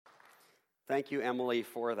Thank you, Emily,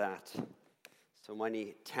 for that. So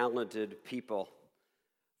many talented people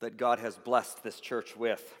that God has blessed this church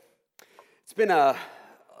with. It's been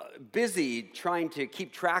busy trying to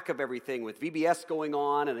keep track of everything with VBS going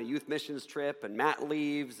on and a youth missions trip and mat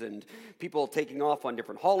leaves and people taking off on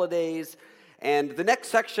different holidays. And the next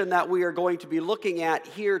section that we are going to be looking at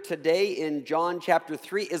here today in John chapter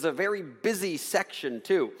 3 is a very busy section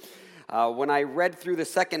too. When I read through the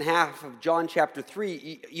second half of John chapter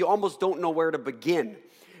 3, you almost don't know where to begin.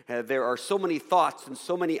 There are so many thoughts and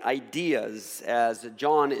so many ideas as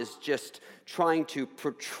John is just trying to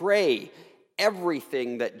portray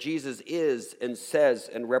everything that Jesus is and says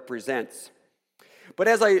and represents. But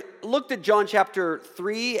as I looked at John chapter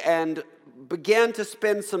 3 and began to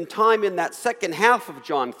spend some time in that second half of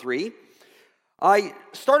John 3, I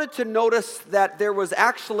started to notice that there was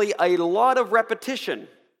actually a lot of repetition.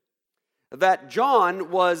 That John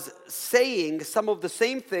was saying some of the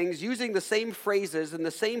same things, using the same phrases and the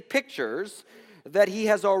same pictures that he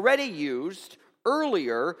has already used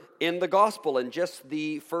earlier in the gospel in just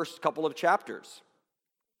the first couple of chapters.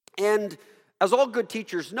 And as all good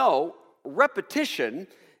teachers know, repetition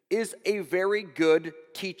is a very good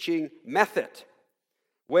teaching method.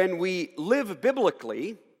 When we live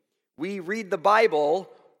biblically, we read the Bible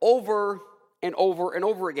over and over and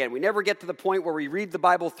over again. We never get to the point where we read the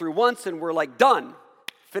Bible through once and we're like, done.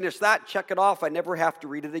 Finish that, check it off, I never have to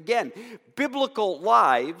read it again. Biblical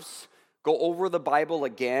lives go over the Bible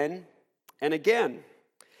again and again.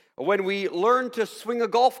 When we learn to swing a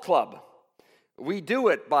golf club, we do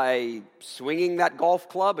it by swinging that golf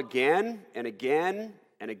club again and again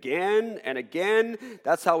and again and again.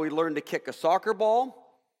 That's how we learn to kick a soccer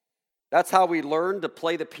ball. That's how we learn to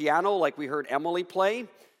play the piano like we heard Emily play.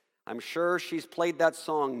 I'm sure she's played that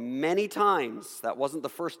song many times. That wasn't the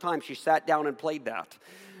first time she sat down and played that.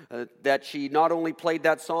 That she not only played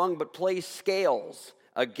that song, but plays scales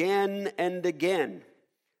again and again.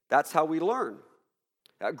 That's how we learn.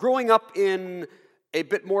 Growing up in a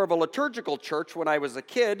bit more of a liturgical church when I was a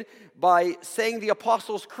kid, by saying the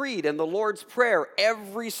Apostles' Creed and the Lord's Prayer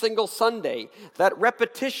every single Sunday, that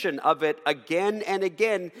repetition of it again and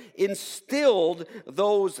again instilled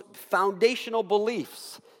those foundational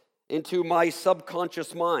beliefs into my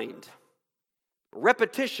subconscious mind.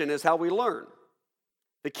 Repetition is how we learn.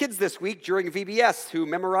 The kids this week during VBS who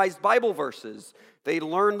memorized Bible verses, they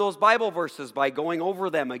learned those Bible verses by going over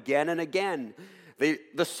them again and again.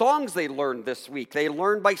 The songs they learned this week, they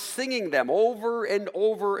learned by singing them over and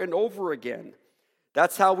over and over again.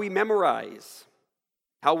 That's how we memorize,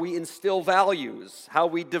 how we instill values, how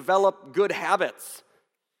we develop good habits.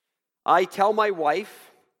 I tell my wife,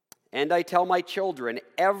 and I tell my children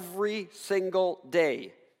every single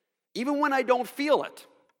day, even when I don't feel it,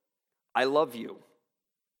 I love you.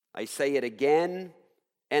 I say it again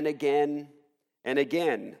and again and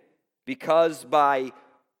again, because by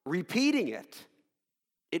repeating it,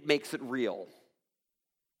 it makes it real.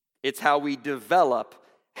 It's how we develop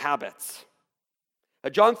habits.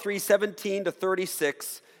 John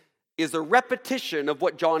 3:17-36 is a repetition of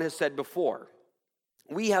what John has said before.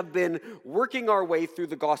 We have been working our way through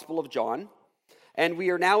the Gospel of John, and we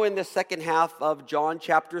are now in the second half of John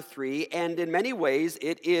chapter 3, and in many ways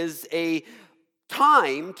it is a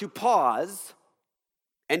time to pause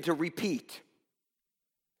and to repeat.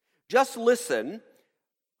 Just listen.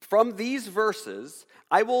 From these verses,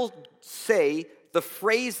 I will say the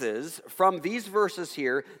phrases from these verses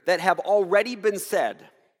here that have already been said.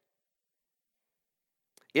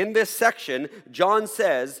 In this section, John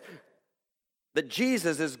says that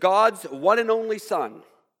Jesus is God's one and only Son,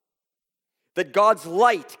 that God's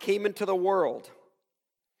light came into the world,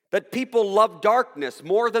 that people love darkness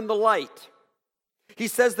more than the light. He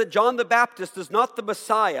says that John the Baptist is not the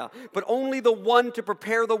Messiah, but only the one to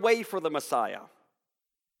prepare the way for the Messiah.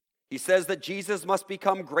 He says that Jesus must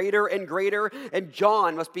become greater and greater, and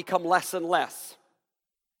John must become less and less.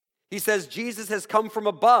 He says Jesus has come from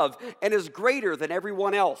above and is greater than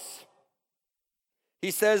everyone else. He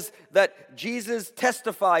says that Jesus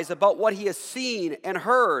testifies about what he has seen and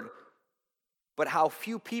heard, but how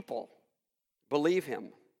few people believe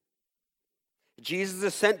him. Jesus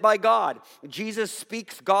is sent by God. Jesus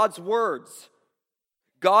speaks God's words.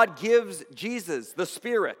 God gives Jesus the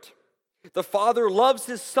Spirit. The Father loves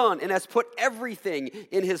his Son and has put everything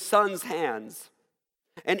in his Son's hands.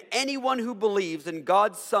 And anyone who believes in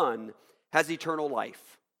God's Son has eternal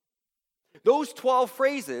life. Those 12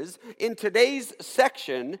 phrases in today's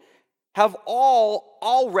section have all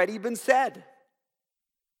already been said.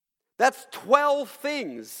 That's 12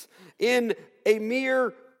 things in a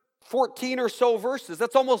mere 14 or so verses.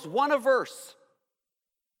 That's almost one a verse.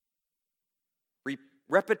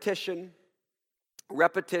 Repetition,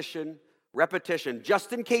 repetition, repetition.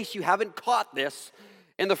 Just in case you haven't caught this,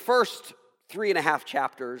 in the first 3.5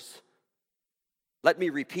 chapters, let me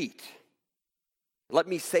repeat. Let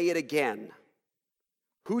me say it again.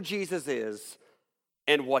 Who Jesus is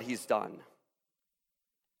and what he's done.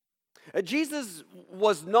 Jesus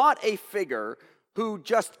was not a figure who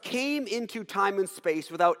just came into time and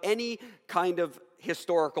space without any kind of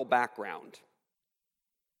historical background.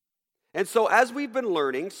 And so as we've been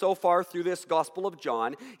learning so far through this Gospel of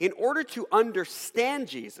John, in order to understand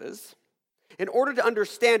Jesus, in order to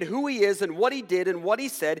understand who he is and what he did and what he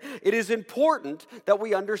said, it is important that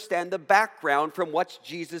we understand the background from which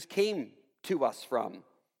Jesus came to us from.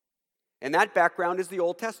 And that background is the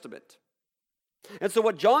Old Testament. And so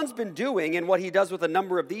what John's been doing, and what he does with a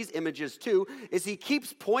number of these images too, is he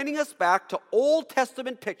keeps pointing us back to Old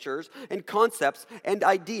Testament pictures and concepts and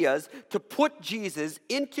ideas to put Jesus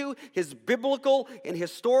into his biblical and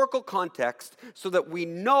historical context so that we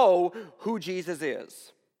know who Jesus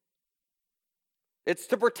is. It's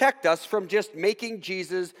to protect us from just making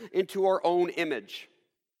Jesus into our own image,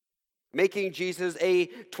 making Jesus a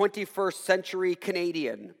 21st century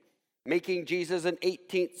Canadian, making Jesus an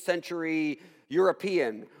 18th century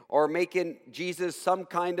European, or making Jesus some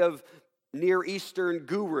kind of Near Eastern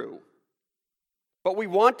guru. But we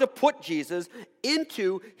want to put Jesus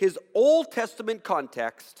into his Old Testament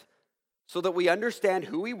context so that we understand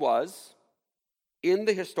who he was in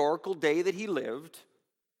the historical day that he lived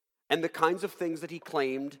and the kinds of things that he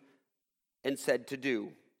claimed and said to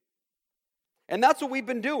do. And that's what we've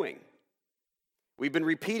been doing. We've been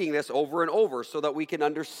repeating this over and over so that we can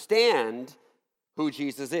understand who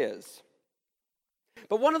Jesus is.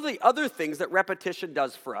 But one of the other things that repetition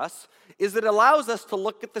does for us is it allows us to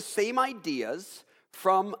look at the same ideas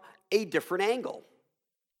from a different angle.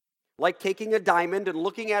 Like taking a diamond and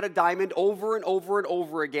looking at a diamond over and over and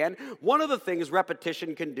over again. One of the things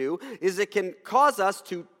repetition can do is it can cause us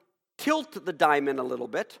to tilt the diamond a little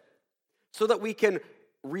bit so that we can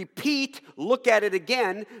repeat, look at it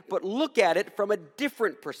again, but look at it from a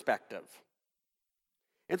different perspective.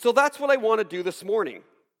 And so that's what I want to do this morning.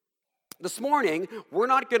 This morning, we're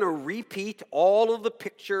not going to repeat all of the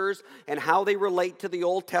pictures and how they relate to the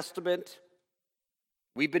Old Testament.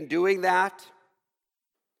 We've been doing that.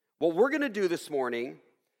 What we're going to do this morning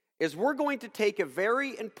is we're going to take a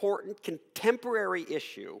very important contemporary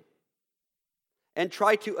issue and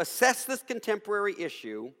try to assess this contemporary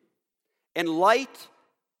issue in light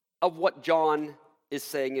of what John is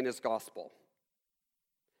saying in his gospel.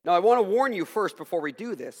 Now, I want to warn you first before we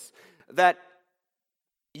do this that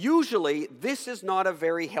usually this is not a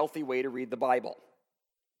very healthy way to read the Bible.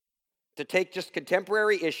 To take just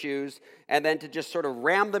contemporary issues and then to just sort of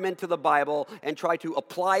ram them into the Bible and try to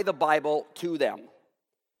apply the Bible to them.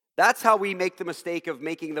 That's how we make the mistake of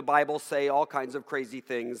making the Bible say all kinds of crazy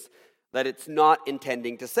things that it's not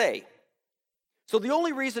intending to say. So the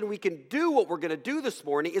only reason we can do what we're going to do this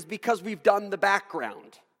morning is because we've done the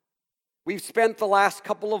background. We've spent the last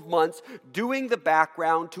couple of months doing the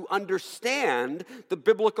background to understand the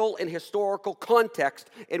biblical and historical context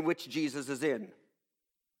in which Jesus is in.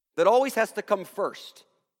 That always has to come first.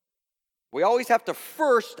 We always have to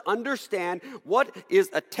first understand what is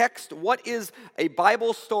a text, what is a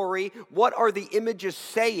Bible story, what are the images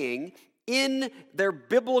saying in their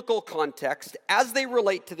biblical context as they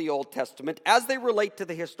relate to the Old Testament, as they relate to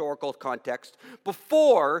the historical context,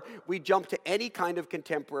 before we jump to any kind of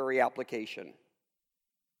contemporary application.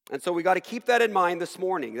 And so we got to keep that in mind this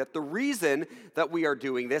morning, that the reason that we are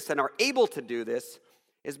doing this and are able to do this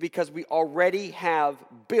is because we already have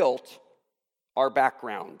built our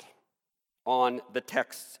background on the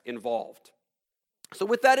texts involved. So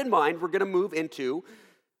with that in mind, we're going to move into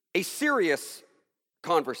a serious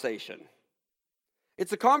conversation.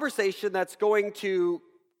 It's a conversation that's going to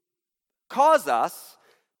cause us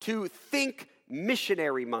to think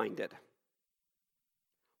missionary-minded.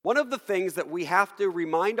 One of the things that we have to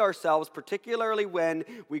remind ourselves, particularly when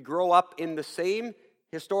we grow up in the same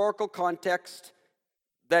historical context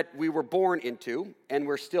that we were born into, and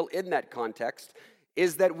we're still in that context,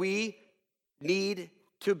 is that we need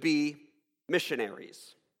to be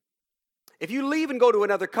missionaries. If you leave and go to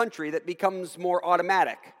another country, that becomes more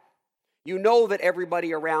automatic. You know that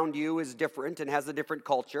everybody around you is different and has a different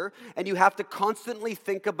culture, and you have to constantly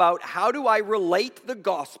think about, how do I relate the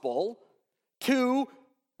gospel to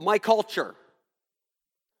my culture?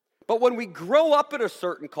 But when we grow up in a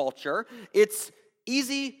certain culture, it's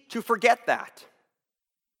easy to forget that.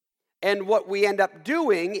 And what we end up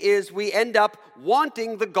doing is we end up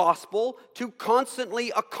wanting the gospel to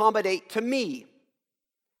constantly accommodate to me.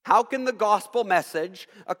 How can the gospel message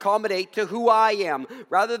accommodate to who I am,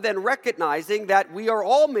 rather than recognizing that we are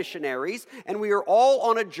all missionaries and we are all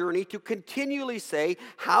on a journey to continually say,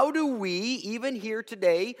 how do we, even here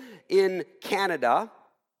today in Canada,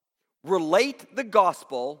 relate the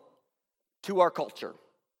gospel to our culture?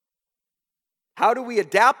 How do we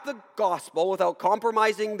adapt the gospel without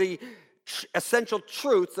compromising the essential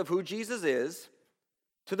truths of who Jesus is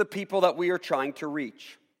to the people that we are trying to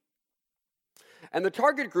reach? And the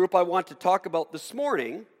target group I want to talk about this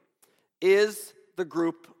morning is the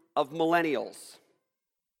group of millennials.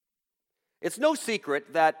 It's no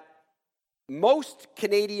secret that most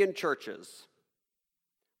Canadian churches,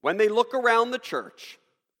 when they look around the church,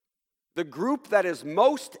 the group that is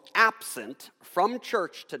most absent from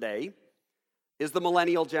church today is the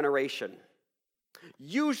millennial generation.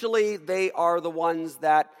 Usually they are the ones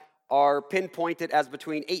that are pinpointed as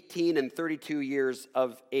between 18 and 32 years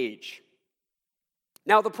of age.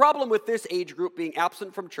 Now, the problem with this age group being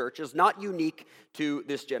absent from church is not unique to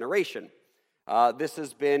this generation. This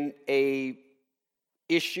has been an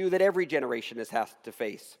issue that every generation has had to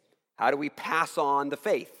face. How do we pass on the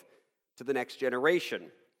faith to the next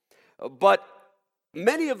generation? But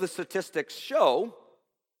many of the statistics show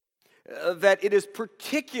that it is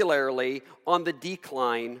particularly on the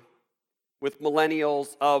decline with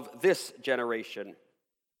millennials of this generation.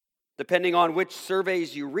 Depending on which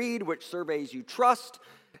surveys you read, which surveys you trust,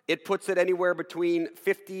 it puts it anywhere between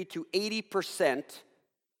 50 to 80%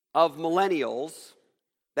 of millennials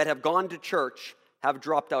that have gone to church have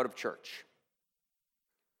dropped out of church.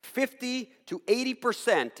 50 to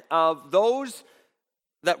 80% of those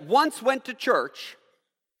that once went to church,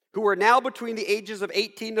 who are now between the ages of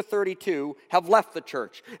 18 to 32, have left the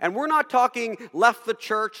church. And we're not talking left the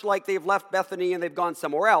church like they've left Bethany and they've gone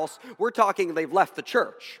somewhere else. We're talking they've left the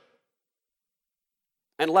church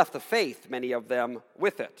and left the faith, many of them,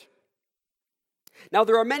 with it. Now,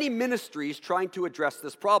 there are many ministries trying to address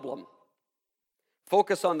this problem.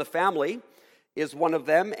 Focus on the Family is one of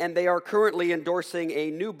them, and they are currently endorsing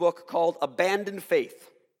a new book called Abandoned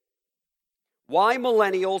Faith: Why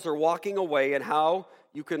Millennials Are Walking Away and How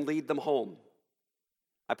You Can Lead Them Home.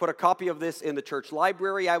 I put a copy of this in the church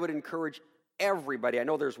library. I would encourage everybody. I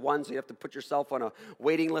know there's one, so you have to put yourself on a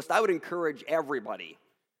waiting list. I would encourage everybody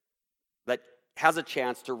that has a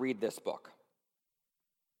chance to read this book.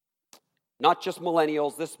 Not just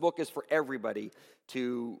millennials. This book is for everybody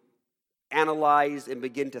to analyze and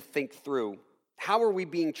begin to think through. How are we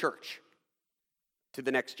being church to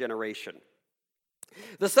the next generation?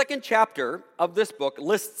 The second chapter of this book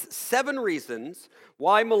lists 7 reasons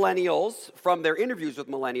why millennials, from their interviews with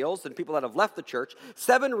millennials and people that have left the church,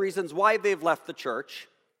 7 reasons why they've left the church.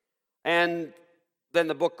 And then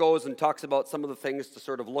the book goes and talks about some of the things to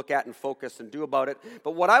sort of look at and focus and do about it.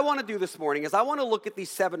 But what I want to do this morning is I want to look at these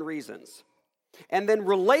 7 reasons and then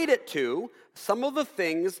relate it to some of the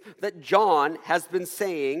things that John has been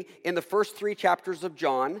saying in the first 3 chapters of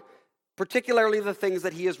John, particularly the things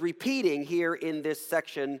that he is repeating here in this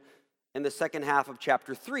section in the second half of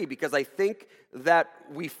chapter 3, because I think that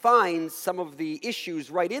we find some of the issues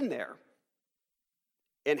right in there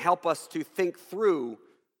and help us to think through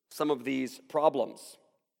some of these problems.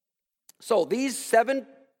 So these 7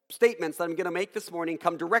 statements that I'm going to make this morning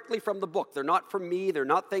come directly from the book. They're not from me. They're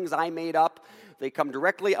not things I made up. They come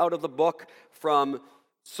directly out of the book from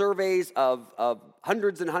surveys of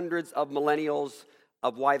hundreds and hundreds of millennials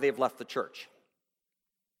of why they've left the church.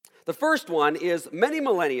 The first one is many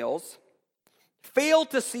millennials fail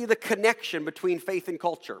to see the connection between faith and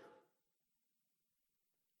culture.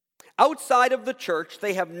 Outside of the church,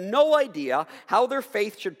 they have no idea how their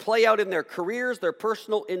faith should play out in their careers, their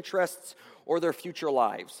personal interests, or their future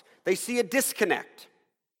lives. They see a disconnect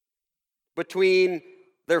between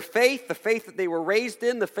their faith, the faith that they were raised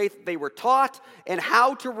in, the faith that they were taught, and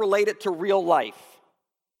how to relate it to real life.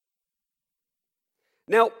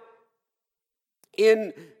 Now,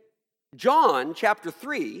 in John chapter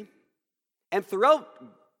 3, and throughout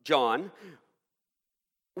John,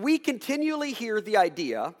 we continually hear the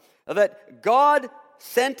idea that God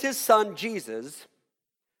sent his son Jesus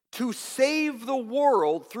to save the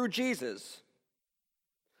world through Jesus.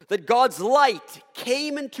 That God's light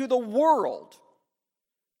came into the world.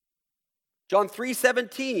 John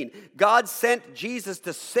 3:17, God sent Jesus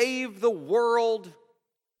to save the world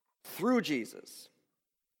through Jesus.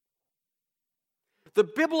 The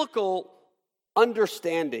biblical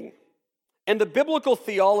understanding and the biblical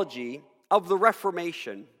theology of the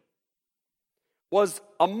Reformation was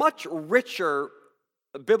a much richer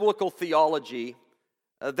biblical theology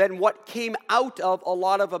than what came out of a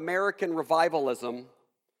lot of American revivalism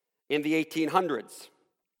in the 1800s.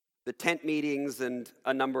 the tent meetings, and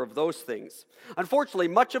a number of those things. Unfortunately,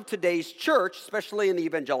 much of today's church, especially in the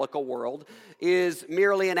evangelical world, is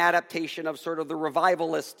merely an adaptation of sort of the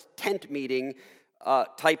revivalist tent meeting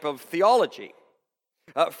type of theology.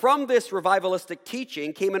 From this revivalistic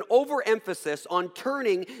teaching came an overemphasis on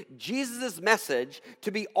turning Jesus' message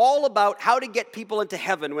to be all about how to get people into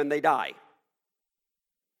heaven when they die.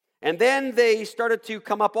 And then they started to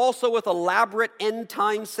come up also with elaborate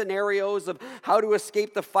end-time scenarios of how to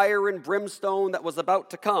escape the fire and brimstone that was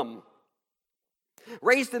about to come.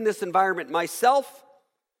 Raised in this environment myself,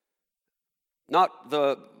 not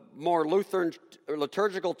the more Lutheran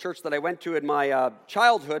liturgical church that I went to in my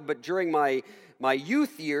childhood, but during my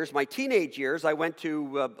youth years, my teenage years, I went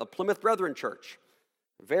to a Plymouth Brethren church.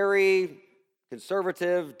 Very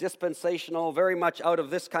conservative, dispensational, very much out of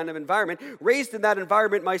this kind of environment. Raised in that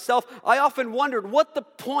environment myself, I often wondered what the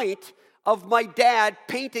point of my dad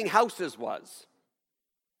painting houses was.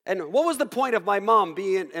 And what was the point of my mom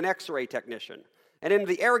being an X-ray technician? And in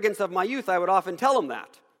the arrogance of my youth, I would often tell him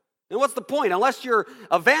that. And what's the point? Unless you're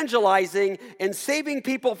evangelizing and saving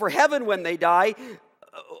people for heaven when they die,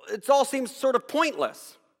 it all seems sort of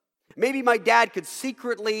pointless. Maybe my dad could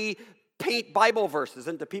secretly paint Bible verses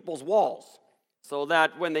into people's walls, so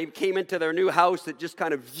that when they came into their new house, it just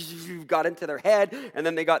kind of got into their head, and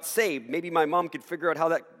then they got saved. Maybe my mom could figure out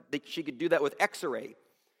how she could do that with X-ray.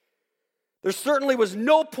 There certainly was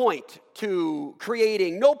no point to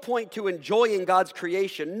creating, no point to enjoying God's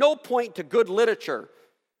creation, no point to good literature.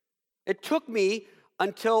 It took me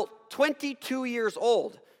until 22 years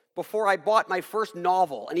old before I bought my first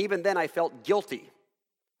novel, and even then I felt guilty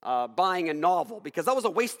buying a novel, because that was a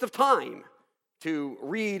waste of time to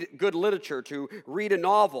read good literature, to read a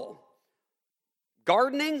novel.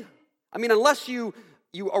 Gardening? I mean, unless you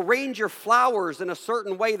arrange your flowers in a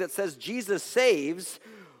certain way that says Jesus saves,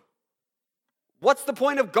 what's the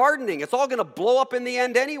point of gardening? It's all going to blow up in the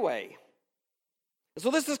end anyway. So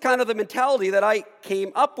this is kind of the mentality that I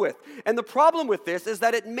came up with. And the problem with this is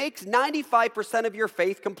that it makes 95% of your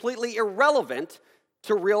faith completely irrelevant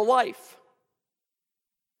to real life.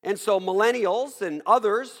 And so millennials and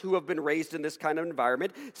others who have been raised in this kind of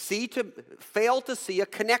environment fail to see a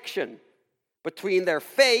connection between their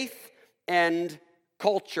faith and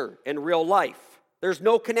culture and real life. There's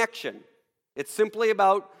no connection. It's simply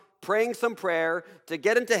about praying some prayer to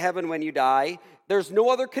get into heaven when you die. There's no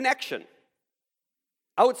other connection.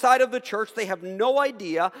 Outside of the church, they have no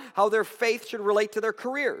idea how their faith should relate to their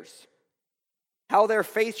careers, how their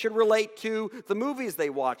faith should relate to the movies they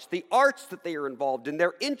watch, the arts that they are involved in,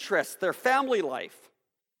 their interests, their family life.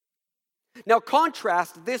 Now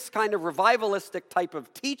contrast this kind of revivalistic type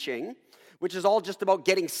of teaching, which is all just about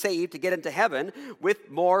getting saved to get into heaven,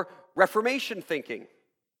 with more Reformation thinking.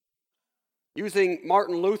 Using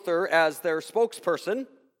Martin Luther as their spokesperson,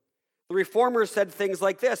 the Reformers said things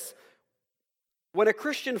like this: when a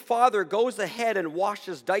Christian father goes ahead and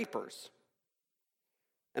washes diapers,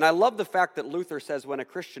 and I love the fact that Luther says when a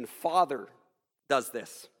Christian father does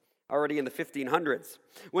this, already in the 1500s.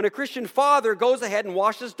 When a Christian father goes ahead and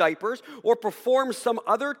washes diapers or performs some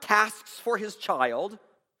other tasks for his child,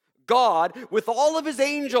 God, with all of his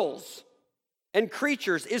angels and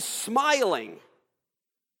creatures, is smiling.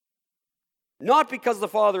 Not because the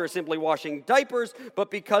father is simply washing diapers,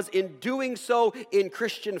 but because in doing so in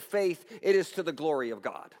Christian faith, it is to the glory of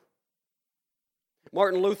God.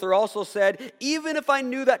 Martin Luther also said, even if I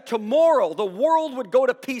knew that tomorrow the world would go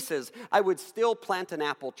to pieces, I would still plant an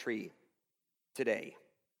apple tree today.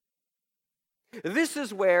 This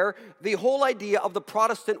is where the whole idea of the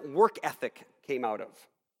Protestant work ethic came out of.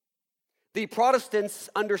 The Protestants'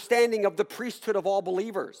 understanding of the priesthood of all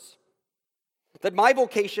believers. That my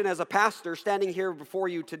vocation as a pastor standing here before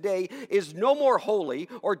you today is no more holy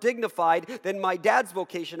or dignified than my dad's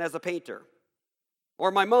vocation as a painter,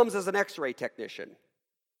 or my mom's as an X-ray technician.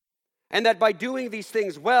 And that by doing these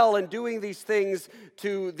things well and doing these things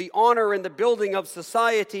to the honor and the building of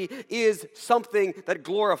society is something that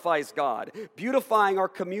glorifies God. Beautifying our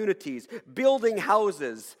communities, building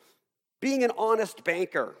houses, being an honest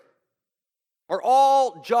banker are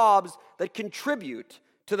all jobs that contribute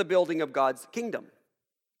to the building of God's kingdom.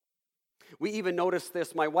 We even noticed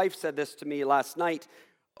this. My wife said this to me last night.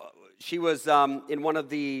 She was in one of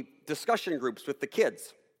the discussion groups with the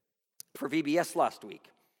kids for VBS last week.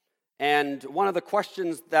 And one of the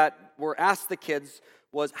questions that were asked the kids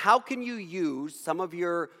was, how can you use some of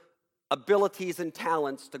your abilities and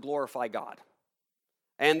talents to glorify God?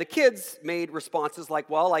 And the kids made responses like,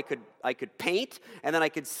 well, I could paint, and then I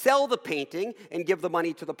could sell the painting and give the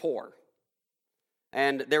money to the poor.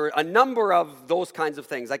 And there are a number of those kinds of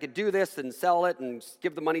things. I could do this and sell it and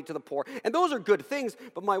give the money to the poor. And those are good things.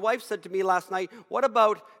 But my wife said to me last night, what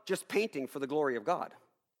about just painting for the glory of God?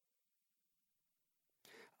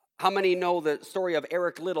 How many know the story of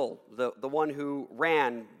Eric Liddell, the one who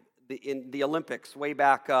ran in the Olympics way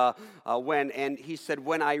back when? And he said,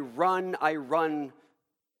 when I run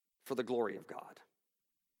for the glory of God.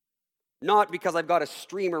 Not because I've got a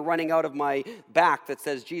streamer running out of my back that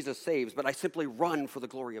says Jesus saves, but I simply run for the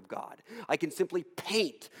glory of God. I can simply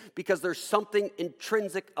paint because there's something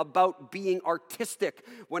intrinsic about being artistic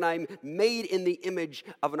when I'm made in the image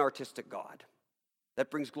of an artistic God.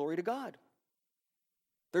 That brings glory to God.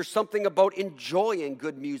 There's something about enjoying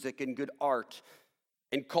good music and good art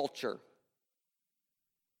and culture.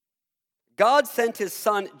 God sent his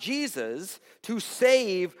son Jesus to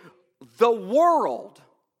save the world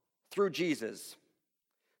through Jesus.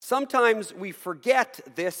 Sometimes we forget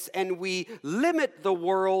this and we limit the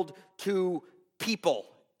world to people,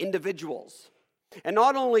 individuals. And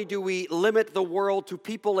not only do we limit the world to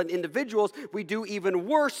people and individuals, we do even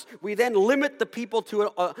worse. We then limit the people to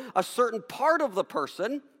a certain part of the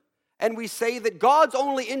person, and we say that God's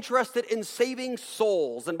only interested in saving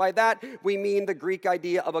souls. And by that, we mean the Greek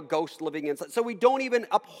idea of a ghost living inside. So we don't even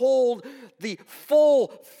uphold the full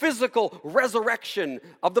physical resurrection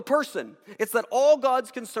of the person. It's that all God's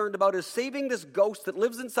concerned about is saving this ghost that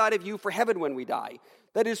lives inside of you for heaven when we die.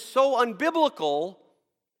 That is so unbiblical.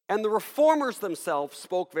 And the reformers themselves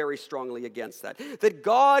spoke very strongly against that. That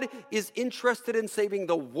God is interested in saving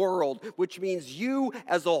the world, which means you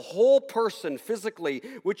as a whole person physically,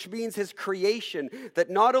 which means his creation. That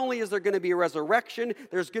not only is there going to be a resurrection,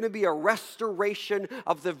 there's going to be a restoration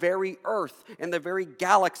of the very earth and the very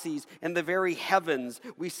galaxies and the very heavens.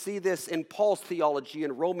 We see this in Paul's theology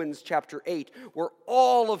in Romans chapter 8, where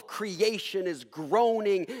all of creation is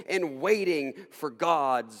groaning and waiting for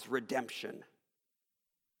God's redemption.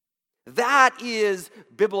 That is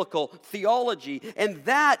biblical theology, and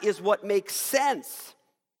that is what makes sense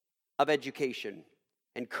of education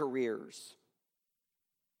and careers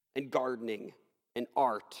and gardening and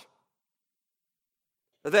art.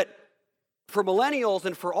 That for millennials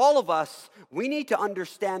and for all of us, we need to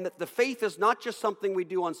understand that the faith is not just something we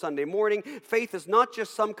do on Sunday morning. Faith is not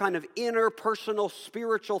just some kind of inner, personal,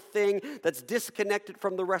 spiritual thing that's disconnected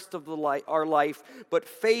from the rest of our life, but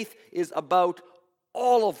faith is about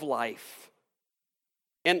all of life,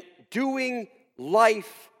 and doing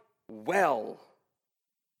life well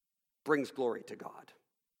brings glory to God.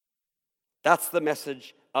 That's the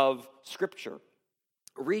message of Scripture.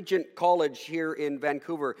 Regent College here in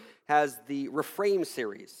Vancouver has the Reframe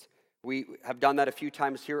series. We have done that a few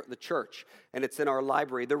times here at the church, and it's in our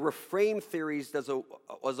library. The Reframe series does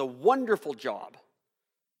a wonderful job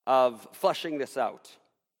of fleshing this out,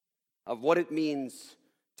 of what it means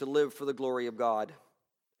to live for the glory of God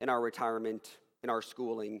in our retirement, in our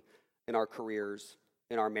schooling, in our careers,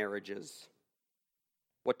 in our marriages.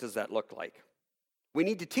 What does that look like? We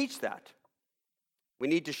need to teach that. We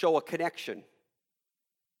need to show a connection.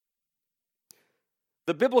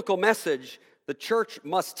 The biblical message the church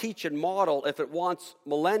must teach and model if it wants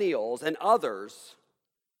millennials and others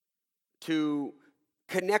to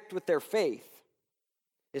connect with their faith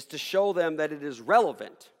is to show them that it is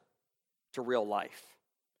relevant to real life,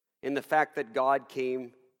 in the fact that God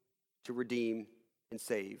came to redeem and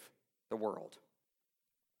save the world.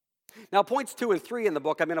 Now, points 2 and 3 in the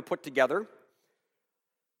book I'm going to put together.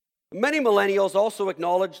 Many millennials also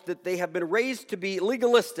acknowledge that they have been raised to be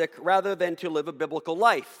legalistic rather than to live a biblical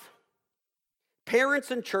life. Parents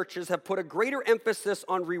and churches have put a greater emphasis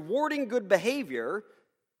on rewarding good behavior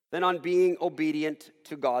than on being obedient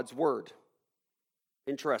to God's word.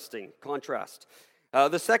 Interesting contrast.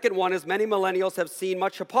 The second one is many millennials have seen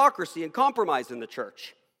much hypocrisy and compromise in the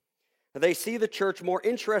church. They see the church more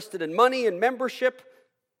interested in money and membership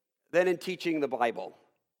than in teaching the Bible.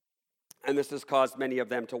 And this has caused many of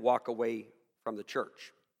them to walk away from the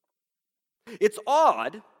church. It's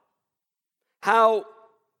odd how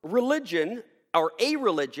religion, or a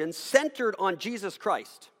religion centered on Jesus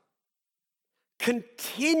Christ,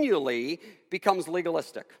 continually becomes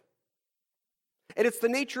legalistic. And it's the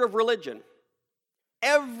nature of religion.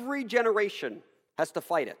 Every generation has to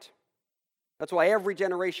fight it. That's why every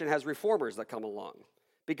generation has reformers that come along.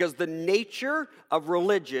 Because the nature of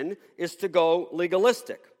religion is to go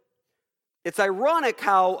legalistic. It's ironic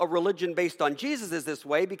how a religion based on Jesus is this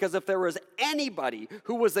way, because if there was anybody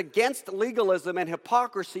who was against legalism and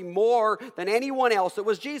hypocrisy more than anyone else, it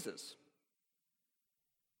was Jesus.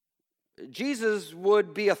 Jesus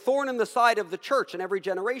would be a thorn in the side of the church in every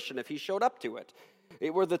generation if he showed up to it.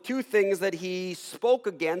 It were the two things that he spoke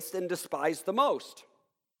against and despised the most.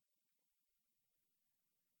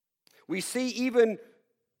 We see even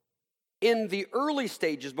in the early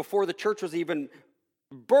stages, before the church was even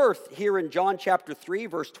birthed, here in John chapter 3,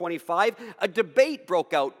 verse 25, a debate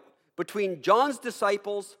broke out between John's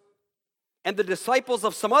disciples and the disciples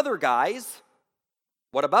of some other guys.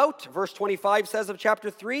 What about? Verse 25 says of chapter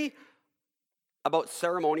 3, about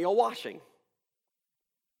ceremonial washing.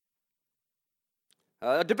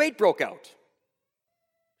 A debate broke out.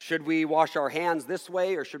 Should we wash our hands this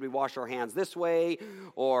way, or should we wash our hands this way?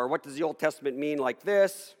 Or what does the Old Testament mean like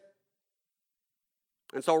this?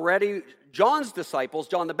 And so already John's disciples,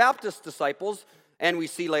 John the Baptist's disciples, and we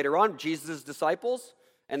see later on Jesus' disciples,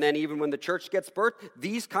 and then even when the church gets birthed,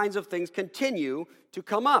 these kinds of things continue to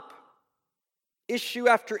come up. Issue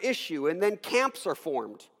after issue, and then camps are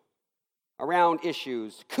formed around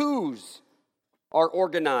issues. Coups are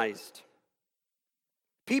organized.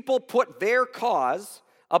 People put their cause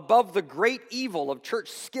above the great evil of church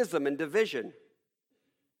schism and division.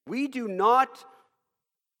 We do not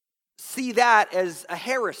see that as a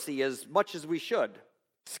heresy as much as we should.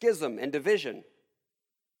 Schism and division.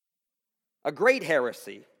 A great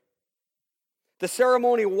heresy. The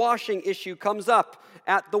ceremony washing issue comes up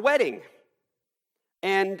at the wedding.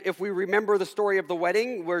 And if we remember the story of the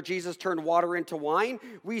wedding where Jesus turned water into wine,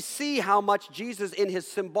 we see how much Jesus in his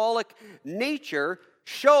symbolic nature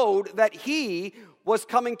showed that he was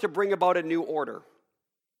coming to bring about a new order.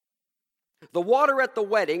 The water at the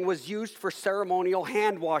wedding was used for ceremonial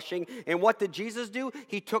hand washing. And what did Jesus do?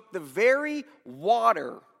 He took the very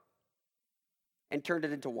water and turned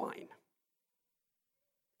it into wine.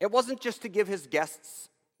 It wasn't just to give his guests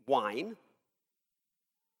wine.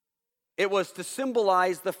 It was to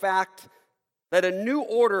symbolize the fact that a new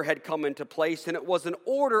order had come into place, and it was an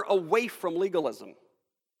order away from legalism,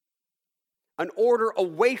 an order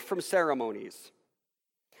away from ceremonies,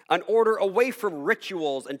 an order away from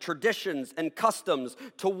rituals and traditions and customs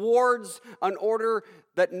towards an order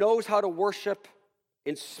that knows how to worship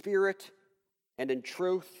in spirit and in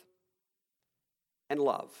truth and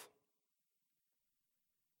love.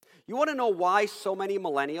 You want to know why so many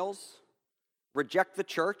millennials reject the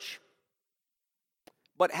church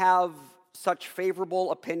but have such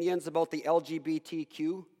favorable opinions about the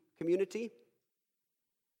LGBTQ community?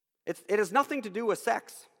 It has nothing to do with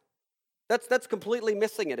sex. That's completely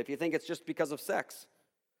missing it if you think it's just because of sex.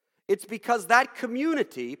 It's because that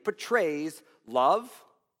community portrays love,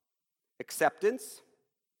 acceptance,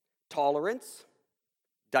 tolerance,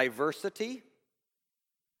 diversity,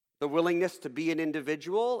 the willingness to be an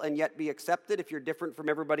individual and yet be accepted if you're different from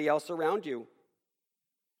everybody else around you.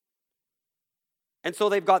 And so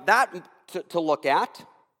they've got that to look at.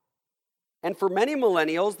 And for many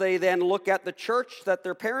millennials, they then look at the church that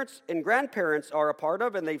their parents and grandparents are a part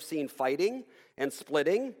of, and they've seen fighting and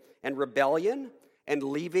splitting and rebellion and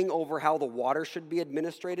leaving over how the water should be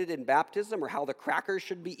administrated in baptism or how the crackers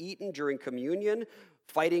should be eaten during communion,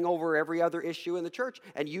 fighting over every other issue in the church.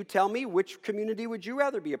 And you tell me, which community would you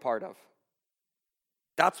rather be a part of?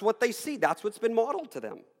 That's what they see. That's what's been modeled to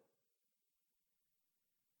them.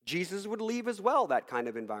 Jesus would leave as well that kind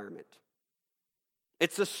of environment.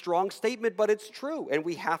 It's a strong statement, but it's true, and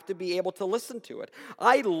we have to be able to listen to it.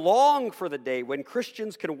 I long for the day when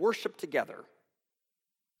Christians can worship together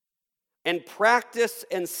and practice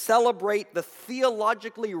and celebrate the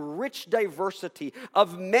theologically rich diversity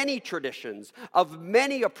of many traditions, of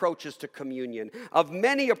many approaches to communion, of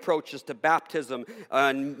many approaches to baptism,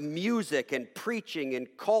 and music and preaching and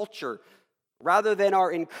culture, rather than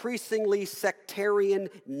our increasingly sectarian,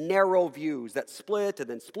 narrow views that split and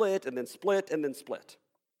then split and then split and then split.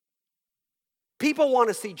 People want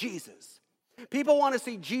to see Jesus. People want to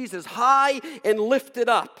see Jesus high and lifted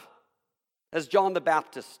up, as John the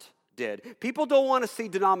Baptist did. People don't want to see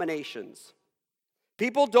denominations.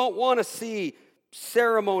 People don't want to see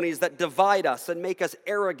ceremonies that divide us and make us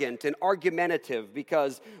arrogant and argumentative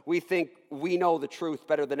because we think we know the truth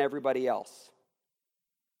better than everybody else.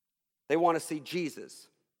 They want to see Jesus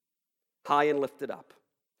high and lifted up.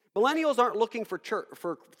 Millennials aren't looking for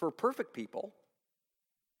perfect people.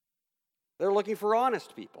 They're looking for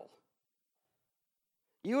honest people.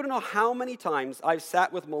 You don't know how many times I've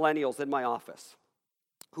sat with millennials in my office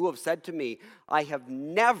who have said to me, I have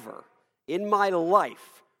never in my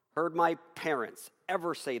life heard my parents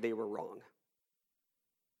ever say they were wrong.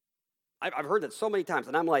 I've heard that so many times,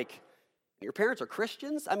 and I'm like, your parents are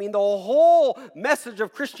Christians? I mean, the whole message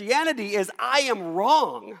of Christianity is I am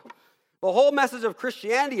wrong. The whole message of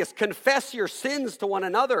Christianity is confess your sins to one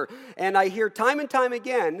another. And I hear time and time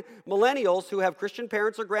again millennials who have Christian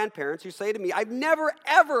parents or grandparents who say to me, I've never,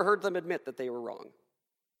 ever heard them admit that they were wrong.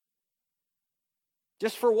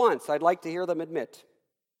 Just for once, I'd like to hear them admit,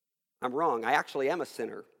 I'm wrong. I actually am a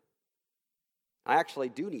sinner. I actually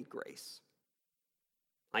do need grace.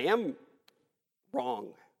 I am wrong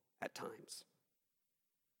at times.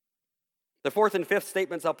 The fourth and fifth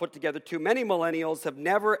statements I'll put together too. Many millennials have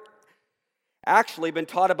never actually been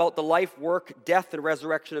taught about the life, work, death, and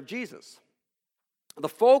resurrection of Jesus. The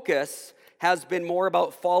focus has been more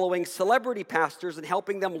about following celebrity pastors and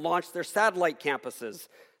helping them launch their satellite campuses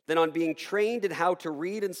than on being trained in how to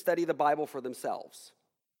read and study the Bible for themselves.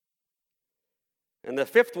 And the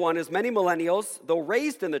fifth one is many millennials, though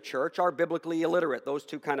raised in the church, are biblically illiterate. Those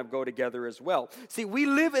two kind of go together as well. See, we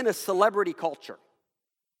live in a celebrity culture.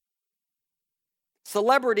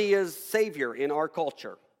 Celebrity is savior in our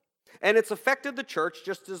culture. And it's affected the church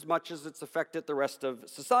just as much as it's affected the rest of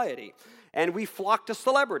society. And we flock to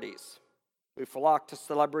celebrities. We flock to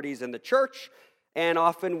celebrities in the church, and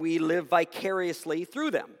often we live vicariously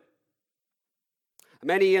through them.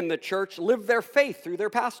 Many in the church live their faith through their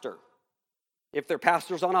pastor. If their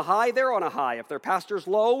pastor's on a high, they're on a high. If their pastor's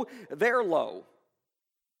low, they're low.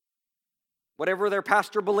 Whatever their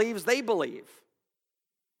pastor believes, they believe.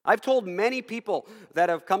 I've told many people that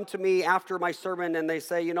have come to me after my sermon and they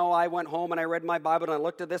say, you know, I went home and I read my Bible and I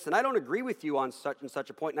looked at this and I don't agree with you on such and such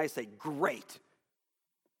a point. And I say, great.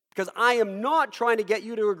 Because I am not trying to get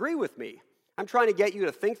you to agree with me. I'm trying to get you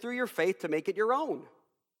to think through your faith to make it your own.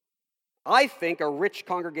 I think a rich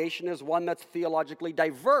congregation is one that's theologically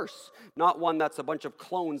diverse, not one that's a bunch of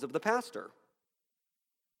clones of the pastor.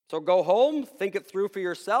 So go home, think it through for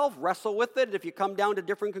yourself, wrestle with it. If you come down to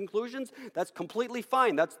different conclusions, that's completely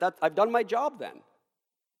fine. I've done my job then.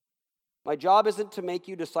 My job isn't to make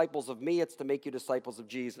you disciples of me, it's to make you disciples of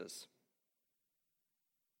Jesus.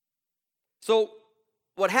 So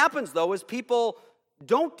what happens, though, is people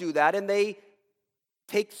don't do that, and they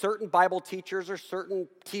take certain Bible teachers or certain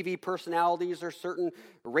TV personalities or certain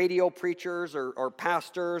radio preachers or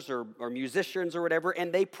pastors or musicians or whatever,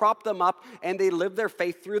 and they prop them up and they live their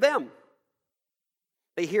faith through them.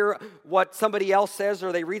 They hear what somebody else says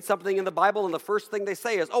or they read something in the Bible and the first thing they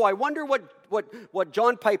say is, oh, I wonder what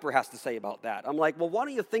John Piper has to say about that. I'm like, well, why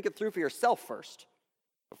don't you think it through for yourself first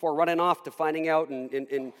before running off to finding out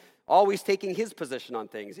and always taking his position on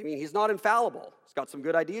things. I mean, he's not infallible. He's got some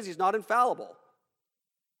good ideas. He's not infallible.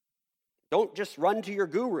 Don't just run to your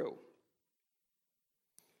guru.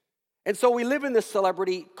 And so we live in this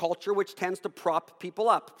celebrity culture which tends to prop people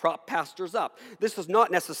up, prop pastors up. This is not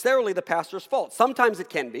necessarily the pastor's fault. Sometimes it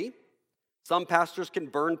can be. Some pastors can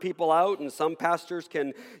burn people out, and some pastors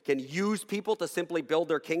can use people to simply build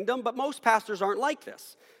their kingdom, but most pastors aren't like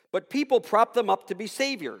this. But people prop them up to be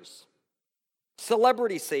saviors,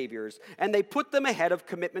 celebrity saviors, and they put them ahead of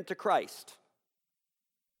commitment to Christ.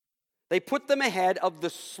 They put them ahead of the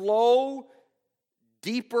slow,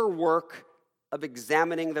 deeper work of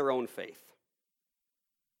examining their own faith,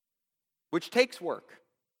 which takes work,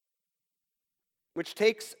 which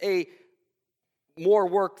takes more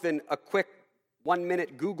work than a quick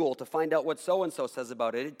 1-minute Google to find out what so-and-so says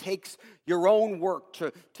about it. It takes your own work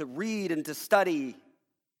to read and to study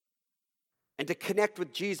and to connect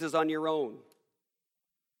with Jesus on your own.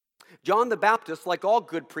 John the Baptist, like all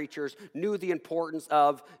good preachers, knew the importance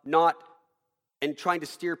of trying to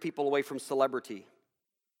steer people away from celebrity.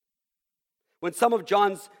 When some of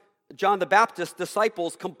John the Baptist's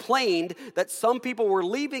disciples complained that some people were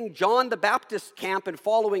leaving John the Baptist's camp and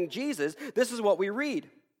following Jesus, this is what we read.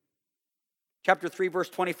 Chapter 3, verse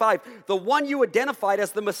 25. The one you identified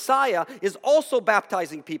as the Messiah is also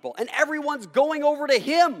baptizing people, and everyone's going over to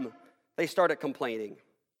him. They started complaining.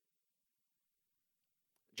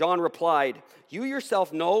 John replied, you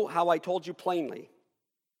yourself know how I told you plainly.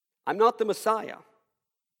 I'm not the Messiah.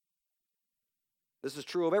 This is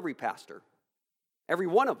true of every pastor, every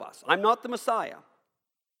one of us. I'm not the Messiah.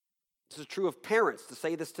 This is true of parents to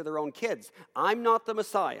say this to their own kids. I'm not the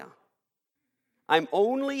Messiah. I'm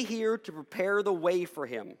only here to prepare the way for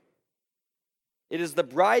him. It is the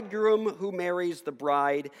bridegroom who marries the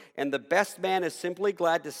bride, and the best man is simply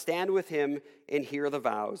glad to stand with him and hear the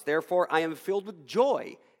vows. Therefore, I am filled with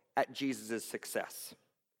joy at Jesus' success.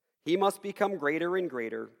 He must become greater and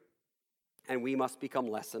greater, and we must become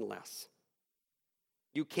less and less.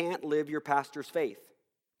 You can't live your pastor's faith.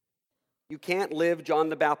 You can't live John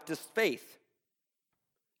the Baptist's faith.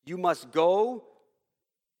 You must go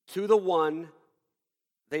to the one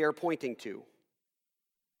they are pointing to,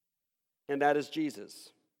 and that is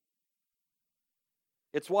Jesus.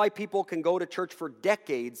 It's why people can go to church for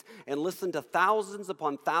decades and listen to thousands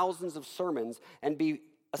upon thousands of sermons and be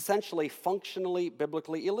essentially functionally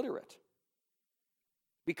biblically illiterate.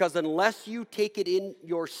 Because unless you take it in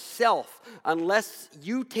yourself, unless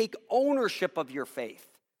you take ownership of your faith,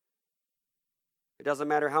 it doesn't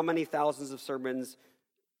matter how many thousands of sermons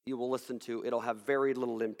you will listen to, it'll have very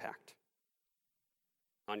little impact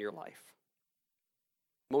on your life.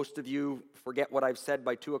 Most of you forget what I've said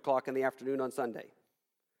by 2 o'clock in the afternoon on Sunday.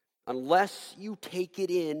 Unless you take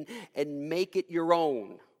it in and make it your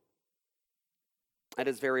own, that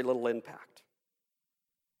has very little impact.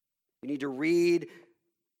 You need to read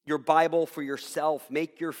your Bible for yourself.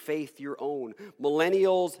 Make your faith your own.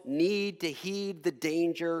 Millennials need to heed the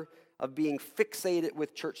danger of being fixated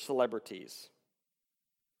with church celebrities.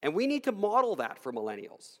 And we need to model that for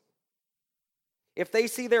millennials. If they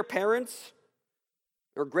see their parents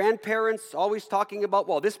or grandparents always talking about,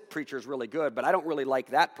 well, this preacher's really good, but I don't really like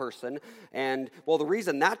that person. And, well, the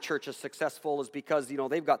reason that church is successful is because,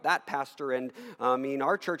 they've got that pastor, and,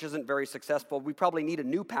 our church isn't very successful. We probably need a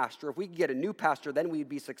new pastor. If we could get a new pastor, then we'd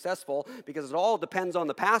be successful because it all depends on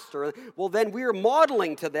the pastor. Well, then we're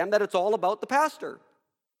modeling to them that it's all about the pastor.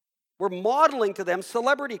 We're modeling to them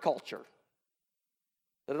celebrity culture.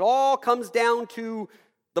 That it all comes down to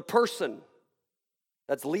the person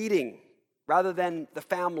that's leading rather than the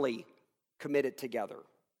family committed together.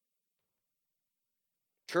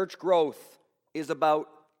 Church growth is about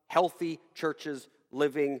healthy churches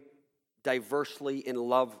living diversely in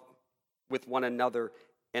love with one another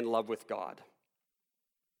and love with God.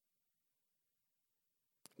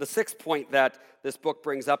 The sixth point that this book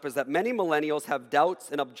brings up is that many millennials have doubts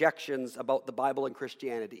and objections about the Bible and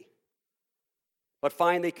Christianity, but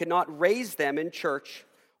find they cannot raise them in church,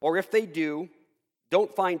 or if they do,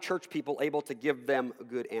 don't find church people able to give them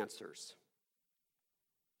good answers.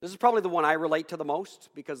 This is probably the one I relate to the most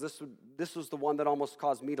because this was the one that almost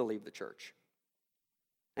caused me to leave the church.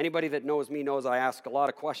 Anybody that knows me knows I ask a lot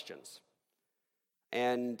of questions.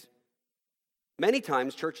 And many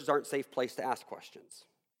times churches aren't a safe place to ask questions.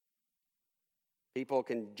 People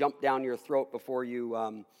can jump down your throat before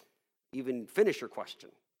you even finish your question.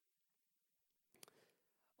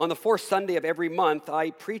 On the fourth Sunday of every month, I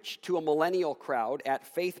preach to a millennial crowd at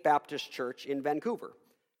Faith Baptist Church in Vancouver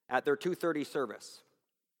at their 2:30 service.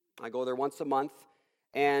 I go there once a month,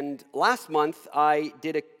 and last month I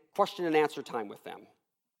did a question and answer time with them.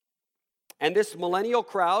 And this millennial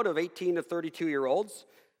crowd of 18 to 32-year-olds,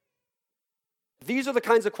 these are the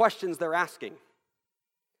kinds of questions they're asking.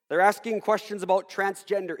 They're asking questions about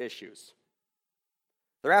transgender issues.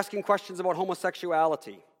 They're asking questions about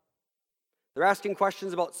homosexuality. They're asking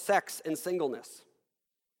questions about sex and singleness.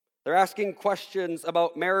 They're asking questions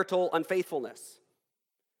about marital unfaithfulness.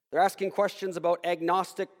 They're asking questions about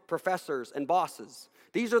agnostic professors and bosses.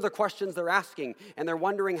 These are the questions they're asking, and they're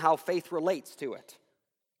wondering how faith relates to it.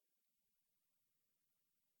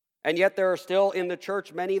 And yet there are still in the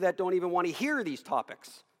church many that don't even want to hear these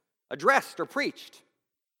topics addressed or preached.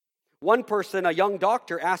 One person, a young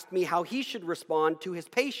doctor, asked me how he should respond to his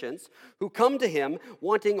patients who come to him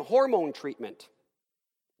wanting hormone treatment,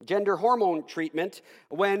 gender hormone treatment,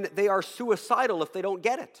 when they are suicidal if they don't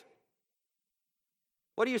get it.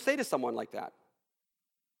 What do you say to someone like that?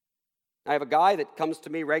 I have a guy that comes to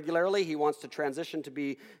me regularly. He wants to transition to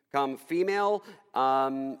become female,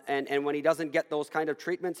 and when he doesn't get those kind of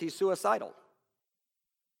treatments, he's suicidal.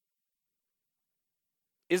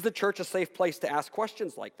 Is the church a safe place to ask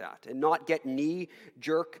questions like that and not get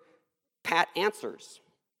knee-jerk, pat answers?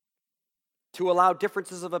 To allow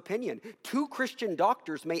differences of opinion. Two Christian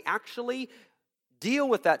doctors may actually deal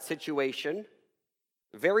with that situation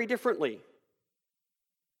very differently.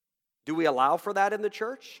 Do we allow for that in the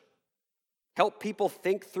church? Help people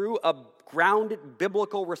think through a grounded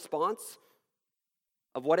biblical response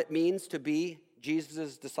of what it means to be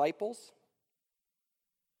Jesus' disciples?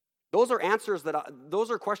 Those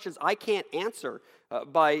are questions I can't answer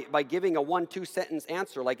by giving a 1-2 sentence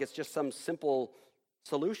answer like it's just some simple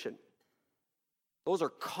solution. Those are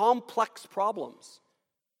complex problems.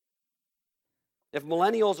 If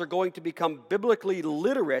millennials are going to become biblically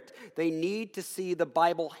literate, they need to see the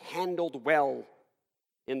Bible handled well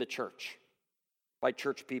in the church by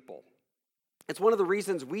church people. It's one of the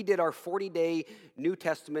reasons we did our 40-day New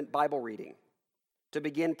Testament Bible reading. To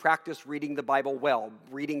begin practice reading the Bible well,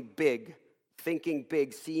 reading big, thinking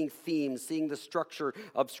big, seeing themes, seeing the structure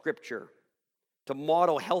of Scripture. To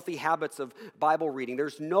model healthy habits of Bible reading.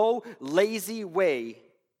 There's no lazy way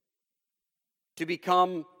to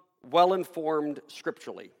become well-informed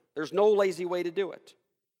scripturally. There's no lazy way to do it.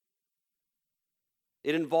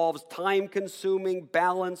 It involves time-consuming,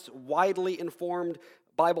 balanced, widely informed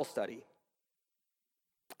Bible study.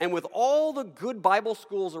 And with all the good Bible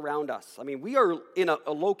schools around us, I mean, we are in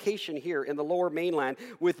a location here in the Lower Mainland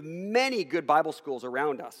with many good Bible schools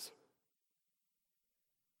around us.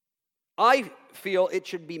 I feel it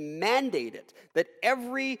should be mandated that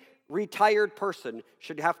every retired person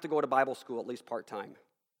should have to go to Bible school at least part-time.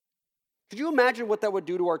 Could you imagine what that would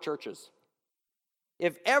do to our churches?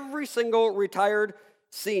 If every single retired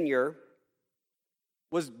senior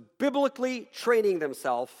was biblically training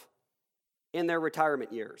themselves in their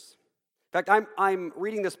retirement years. In fact, I'm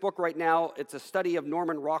reading this book right now. It's a study of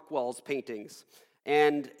Norman Rockwell's paintings.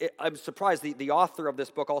 And I'm surprised the author of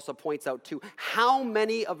this book also points out, too, how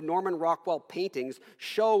many of Norman Rockwell paintings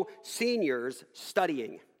show seniors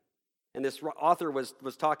studying. And this author was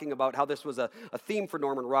talking about how this was a theme for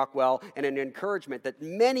Norman Rockwell and an encouragement that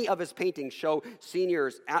many of his paintings show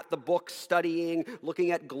seniors at the book studying,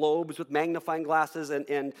 looking at globes with magnifying glasses,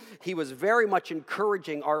 and he was very much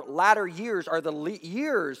encouraging our latter years are the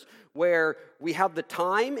years where we have the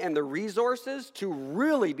time and the resources to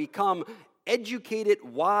really become educated,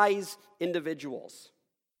 wise individuals.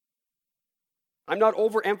 I'm not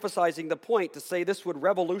overemphasizing the point to say this would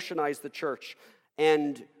revolutionize the church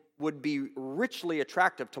and would be richly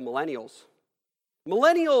attractive to millennials.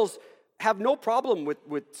 Millennials have no problem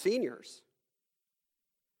with seniors,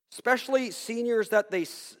 especially seniors that they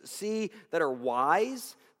see that are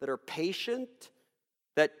wise, that are patient,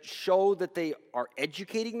 that show that they are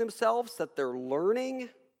educating themselves, that they're learning,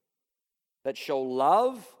 that show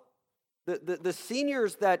love. The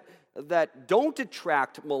seniors that don't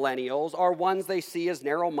attract millennials are ones they see as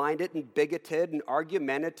narrow-minded and bigoted and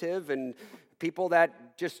argumentative and people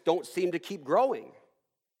that just don't seem to keep growing.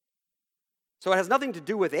 So it has nothing to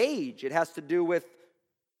do with age. It has to do with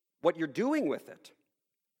what you're doing with it.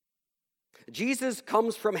 Jesus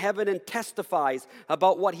comes from heaven and testifies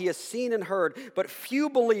about what he has seen and heard, but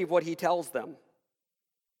few believe what he tells them.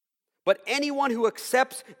 But anyone who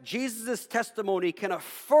accepts Jesus' testimony can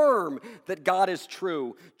affirm that God is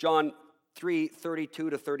true. John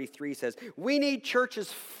 3:32-33 says, we need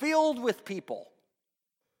churches filled with people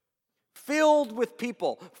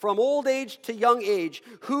from old age to young age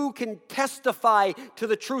who can testify to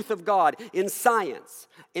the truth of God in science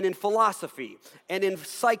and in philosophy and in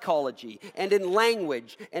psychology and in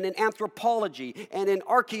language and in anthropology and in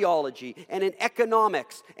archaeology and in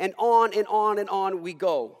economics and on and on and on we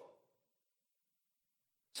go.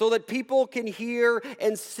 So that people can hear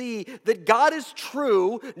and see that God is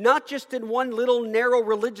true, not just in one little narrow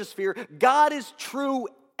religious sphere. God is true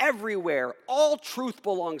everywhere. All truth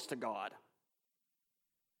belongs to God.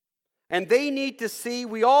 And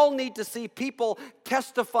we all need to see people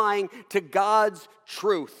testifying to God's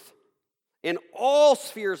truth in all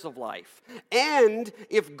spheres of life. And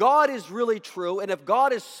if God is really true, and if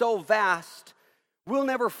God is so vast, we'll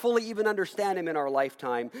never fully even understand him in our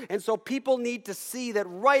lifetime. And so people need to see that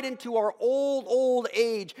right into our old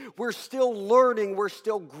age, we're still learning, we're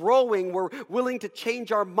still growing, we're willing to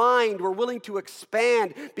change our mind, we're willing to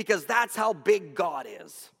expand, because that's how big God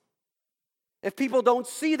is. If people don't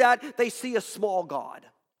see that, they see a small God.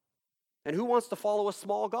 And who wants to follow a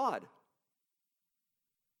small God?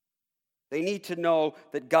 They need to know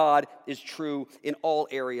that God is true in all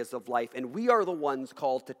areas of life, and we are the ones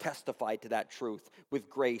called to testify to that truth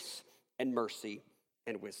with grace and mercy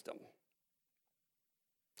and wisdom.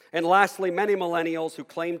 And lastly, many millennials who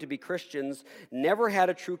claim to be Christians never had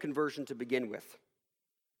a true conversion to begin with.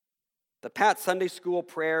 The pat Sunday school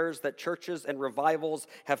prayers that churches and revivals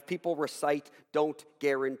have people recite don't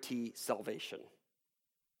guarantee salvation.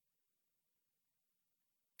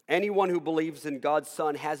 Anyone who believes in God's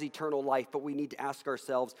Son has eternal life, but we need to ask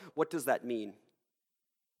ourselves, what does that mean?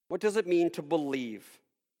 What does it mean to believe?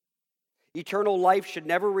 Eternal life should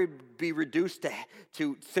never be reduced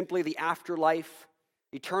to simply the afterlife.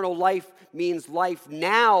 Eternal life means life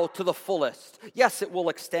now to the fullest. Yes, it will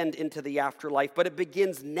extend into the afterlife, but it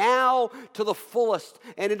begins now to the fullest,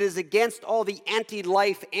 and it is against all the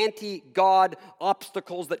anti-life, anti-God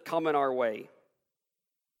obstacles that come in our way.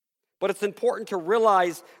 But it's important to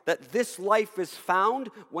realize that this life is found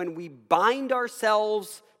when we bind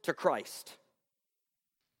ourselves to Christ.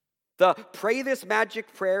 Pray this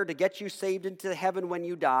magic prayer to get you saved into heaven when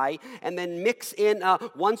you die, and then mix in,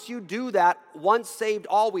 once you do that, once saved,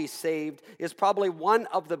 always saved, is probably one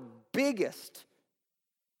of the biggest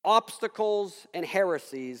obstacles and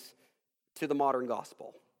heresies to the modern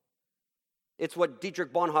gospel. It's what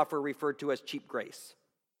Dietrich Bonhoeffer referred to as cheap grace.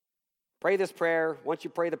 Pray this prayer. Once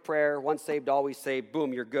you pray the prayer, once saved, always saved,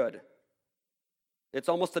 boom, you're good. It's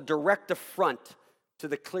almost a direct affront to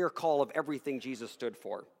the clear call of everything Jesus stood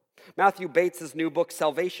for. Matthew Bates' new book,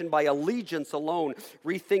 Salvation by Allegiance Alone,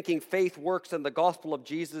 Rethinking Faith, Works, and the Gospel of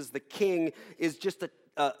Jesus the King, is just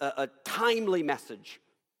a timely message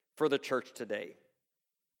for the church today.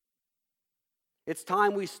 It's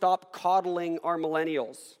time we stop coddling our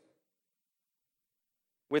millennials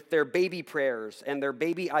with their baby prayers and their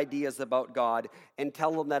baby ideas about God and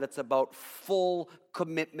tell them that it's about full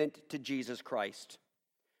commitment to Jesus Christ.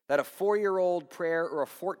 That a 4-year-old prayer or a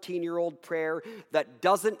 14-year-old prayer that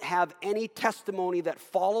doesn't have any testimony that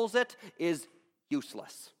follows it is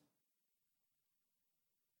useless.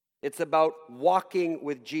 It's about walking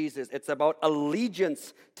with Jesus. It's about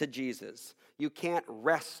allegiance to Jesus. You can't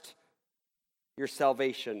rest your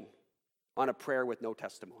salvation on a prayer with no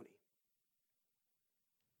testimony.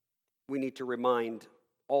 We need to remind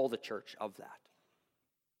all the church of that.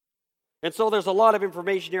 And so there's a lot of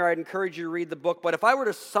information here. I'd encourage you to read the book. But if I were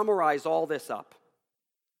to summarize all this up,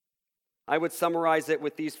 I would summarize it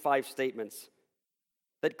with these 5 statements.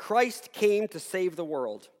 That Christ came to save the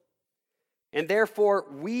world. And therefore,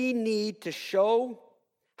 we need to show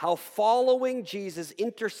how following Jesus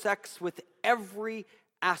intersects with every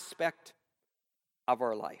aspect of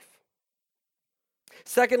our life.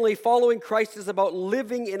 Secondly, following Christ is about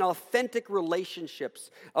living in authentic relationships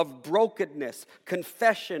of brokenness,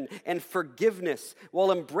 confession, and forgiveness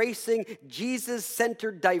while embracing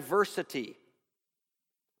Jesus-centered diversity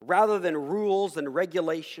rather than rules and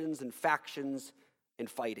regulations and factions and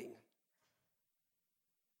fighting.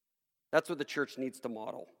 That's what the church needs to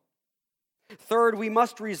model. Third, we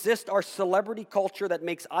must resist our celebrity culture that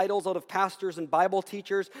makes idols out of pastors and Bible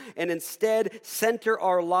teachers and instead center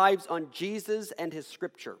our lives on Jesus and his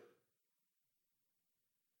scripture.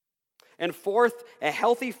 And fourth, a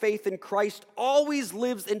healthy faith in Christ always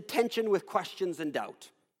lives in tension with questions and doubt.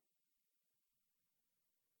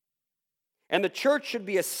 And the church should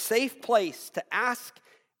be a safe place to ask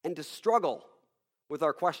and to struggle with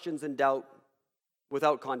our questions and doubt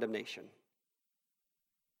without condemnation.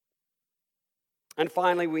 And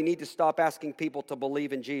finally, we need to stop asking people to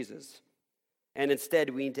believe in Jesus. And instead,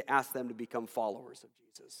 we need to ask them to become followers of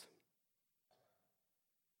Jesus.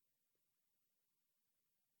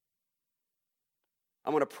 I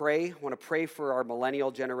want to pray. I want to pray for our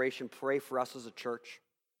millennial generation. Pray for us as a church.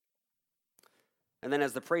 And then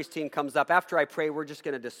as the praise team comes up, after I pray, we're just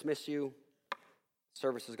going to dismiss you.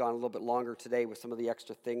 Service has gone a little bit longer today with some of the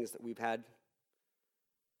extra things that we've had.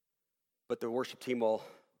 But the worship team will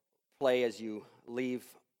play as you leave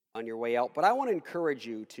on your way out. But I want to encourage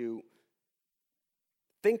you to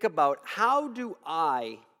think about, how do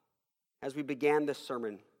I, as we began this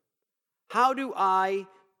sermon, how do I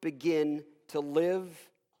begin to live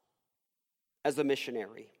as a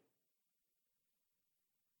missionary?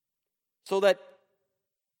 So that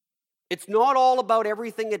it's not all about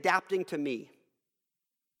everything adapting to me.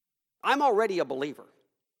 I'm already a believer.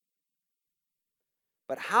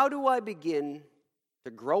 But how do I begin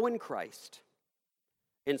to grow in Christ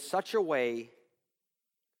in such a way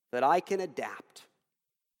that I can adapt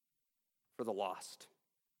for the lost,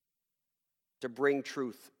 to bring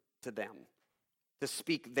truth to them, to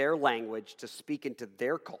speak their language, to speak into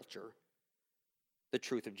their culture the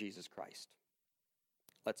truth of Jesus Christ?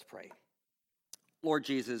 Let's pray. Lord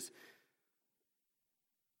Jesus,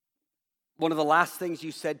 one of the last things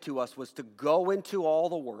you said to us was to go into all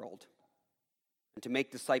the world and to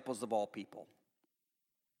make disciples of all people.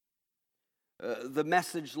 The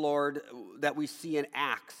message, Lord, that we see in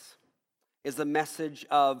Acts is the message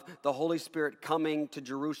of the Holy Spirit coming to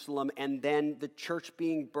Jerusalem and then the church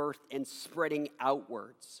being birthed and spreading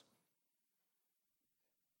outwards.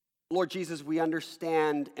 Lord Jesus, we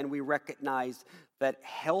understand and we recognize that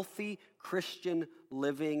healthy Christian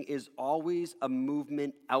living is always a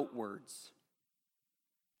movement outwards.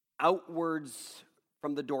 Outwards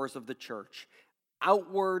from the doors of the church.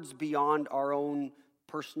 Outwards beyond our own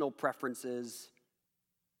personal preferences.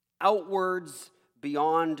 Outwards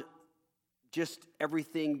beyond just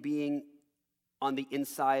everything being on the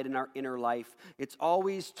inside in our inner life. It's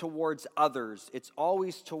always towards others. It's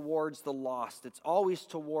always towards the lost. It's always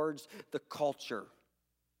towards the culture.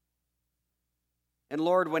 And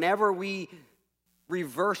Lord, whenever we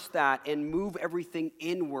reverse that and move everything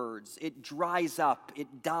inwards, it dries up,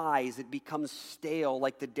 it dies, it becomes stale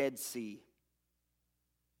like the Dead Sea.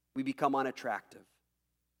 We become unattractive.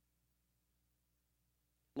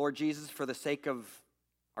 Lord Jesus, for the sake of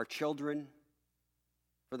our children,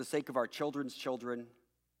 for the sake of our children's children,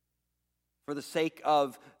 for the sake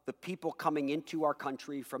of the people coming into our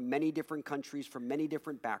country from many different countries, from many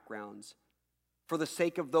different backgrounds, For the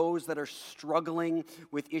sake of those that are struggling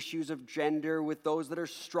with issues of gender, with those that are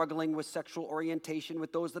struggling with sexual orientation,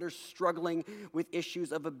 with those that are struggling with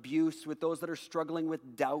issues of abuse, with those that are struggling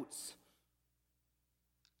with doubts.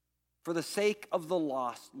 For the sake of the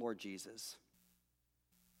lost, Lord Jesus,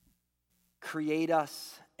 create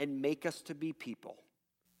us and make us to be people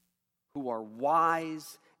who are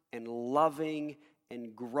wise and loving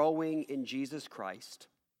and growing in Jesus Christ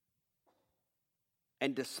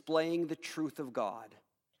and displaying the truth of God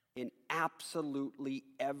in absolutely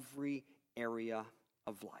every area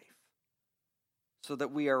of life, so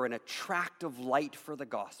that we are an attractive light for the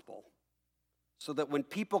gospel, so that when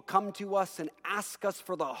people come to us and ask us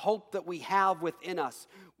for the hope that we have within us,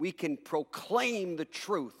 we can proclaim the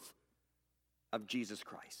truth of Jesus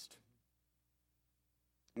Christ.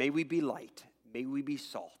 May we be light, may we be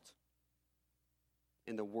salt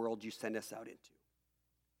in the world you send us out into.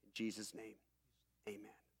 In Jesus' name,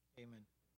 amen. Amen.